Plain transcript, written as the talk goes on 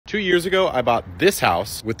2 years ago, I bought this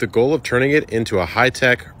house with the goal of turning it into a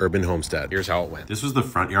high-tech urban homestead. Here's how it went. This was the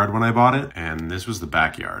front yard when I bought it, and this was the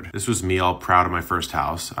backyard. This was me all proud of my first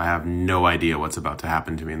house. I have no idea what's about to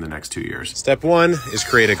happen to me in the next 2 years. Step one is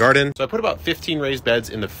create a garden. So I put about 15 raised beds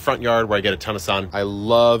in the front yard where I get a ton of sun. I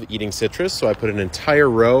love eating citrus, so I put an entire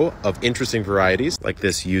row of interesting varieties like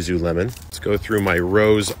this yuzu lemon. Let's go through my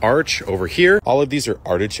rose arch over here. All of these are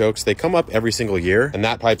artichokes. They come up every single year, and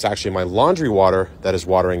that pipe's actually my laundry water that is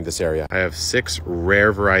watering this area. I have 6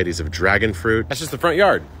 rare varieties of dragon fruit. That's just the front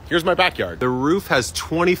yard. Here's my backyard. The roof has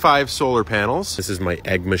 25 solar panels. This is my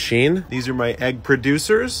egg machine. These are my egg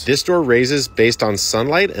producers. This door raises based on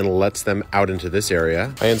sunlight and lets them out into this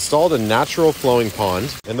area. I installed a natural flowing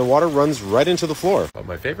pond, and the water runs right into the floor. But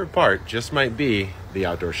my favorite part just might be the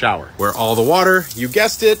outdoor shower, where all the water, you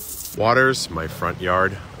guessed it, waters my front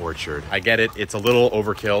yard orchard. I get it, it's a little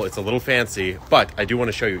overkill, it's a little fancy, but I do want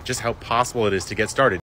to show you just how possible it is to get started.